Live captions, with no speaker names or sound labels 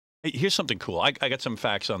Hey, here's something cool. I got some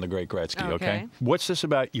facts on the great Gretzky, okay? What's this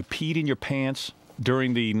about you peed in your pants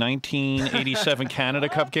during the 1987 Canada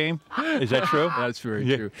Cup game? Is that true? That's very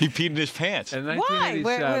true. He peed in his pants. Why?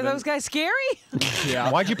 Were those guys scary?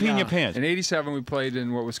 Yeah. Why'd you pee in your pants? In '87, we played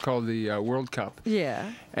in what was called the World Cup.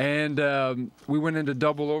 Yeah. And we went into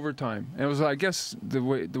double overtime. And it was, I guess, the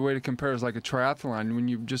way to compare is like a triathlon. When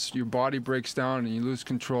your body breaks down and you lose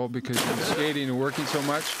control because you're skating and working so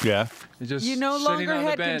much. Yeah. Just you no longer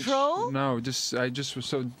had control? No, I just was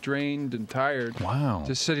so drained and tired. Wow.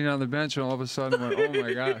 Just sitting on the bench, and all of a sudden I went, oh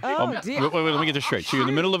my gosh. Oh, dear. Wait, let me get this straight. So you're in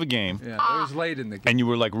the middle of a game. Yeah, it was late in the game. And you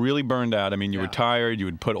were like really burned out. I mean, you were tired. You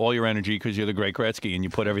would put all your energy because you're the great Gretzky, and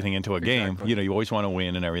you put everything into a game. You know, you always want to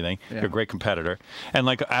win and everything. Yeah. You're a great competitor. And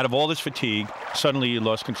like out of all this fatigue, suddenly you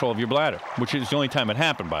lost control of your bladder, which is the only time it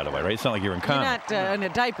happened, by the way, right? It's not like you're in coma. You're not in a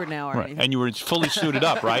diaper now or anything. And you were fully suited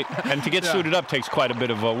up, right? And to get suited up takes quite a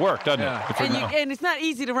bit of work, doesn't it? And it's not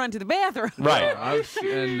easy to run to the bathroom. Right.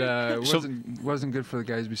 It wasn't good for the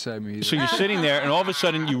guys beside me either. So you're sitting there, and all of a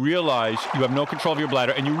sudden you realize you have no control of your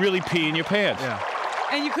bladder, and you really pee in your pants. Yeah.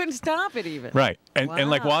 And you couldn't stop it even. Right. And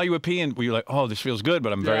like while you were peeing, were you like, oh, this feels good,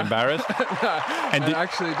 but I'm very embarrassed? And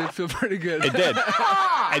actually, it did feel pretty good. It did.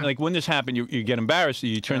 And like when this happened, you get embarrassed.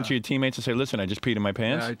 You turn to your teammates and say, listen, I just peed in my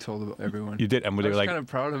pants. Yeah, I told everyone. You did? And I was like, kind of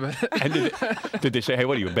proud of it. And did they say, hey,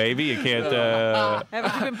 what are you, a baby? You can't...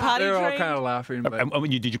 Haven't you been potty They were all trained? kind of laughing. But...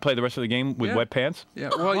 did you play the rest of the game with wet pants? Yeah.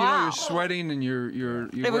 Well, you know, you're sweating and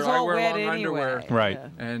it was all wet anyway. Underwear. Right.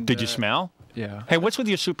 Yeah. And did you smell? Yeah. Hey, what's with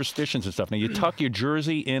your superstitions and stuff? Now, you tuck your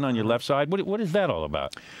jersey in on your left side. What is that all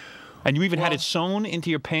about? And you even had it sewn into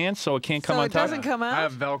your pants so it can't come on top? So it doesn't come out? I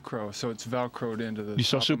have Velcro, so it's Velcroed into the... You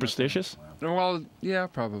so superstitious? Well, yeah,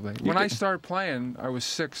 probably. When I started playing, I was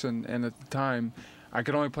 6, and at the time, I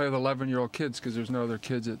could only play with 11-year-old kids because there's no other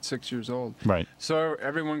kids at 6 years old. Right. So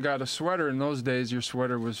everyone got a sweater. In those days, your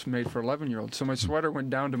sweater was made for 11-year-olds. So my sweater went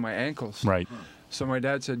down to my ankles. Right. So my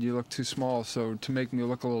dad said, you look too small. So to make me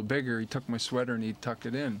look a little bigger, he took my sweater and he tucked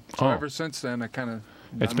it in. So ever since then, I kind of...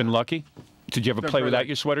 It's been lucky? Did you ever play without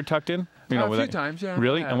your sweater tucked in? You know, a few times, yeah.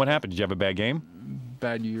 Really? And what happened? Did you have a bad game?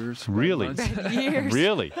 Bad years. Really? Bad years.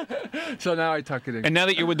 Really? So now I tuck it in. And now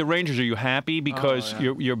that you're with the Rangers, are you happy because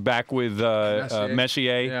you're back with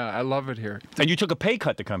Messier? Yeah, I love it here. And you took a pay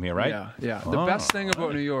cut to come here, right? Yeah, yeah. The best thing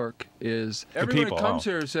about New York is everyone who comes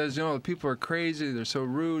here says, you know, the people are crazy, they're so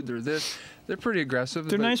rude, they're this. They're pretty aggressive.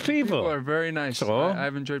 They're nice people. People are very nice. So,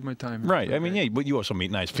 I've enjoyed my time. Right. I mean, yeah, but you also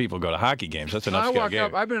meet nice people, go to hockey games. That's an upscale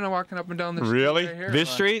game. I've been walking up and down this street. Really? Right here. This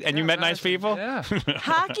street? And you met nice people? Yeah.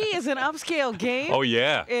 Hockey is an upscale game? Oh,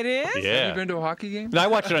 yeah. It is? Yeah. Have you been to a hockey game? I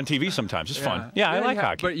watch it on TV sometimes. It's fun. Yeah, I like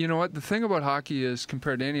hockey. But you know what? The thing about hockey is,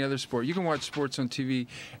 compared to any other sport, you can watch sports on TV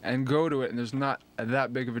and go to it, and there's not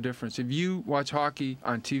that big of a difference. If you watch hockey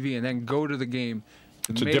on TV and then go to the game,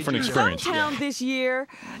 it's a different experience. Town this year,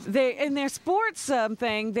 in their sports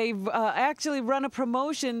thing, they've actually run a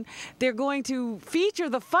promotion. They're going to feature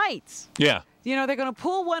the fights. Yeah. You know, they're going to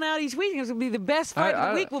pull one out each week. It's going to be the best fight of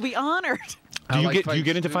the week. Will be honored. Do you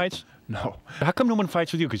get into fighs? No. How come no one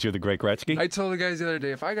fights with you? Because you're the great Gretzky? I told the guys the other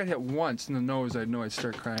day, if I got hit once in the nose, I'd know I'd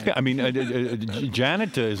start crying. Yeah, I mean,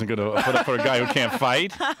 Janet isn't going to put up for a guy who can't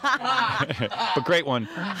fight. But great one.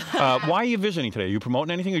 Why are you visiting today? Are you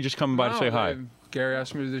promoting anything or you just coming by to say hi? Gary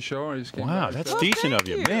asked me to do the show. And I just came wow, that's decent of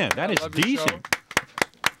you. Man, that is decent.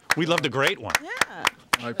 We love the great one. Yeah.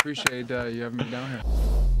 I appreciate you having me down here.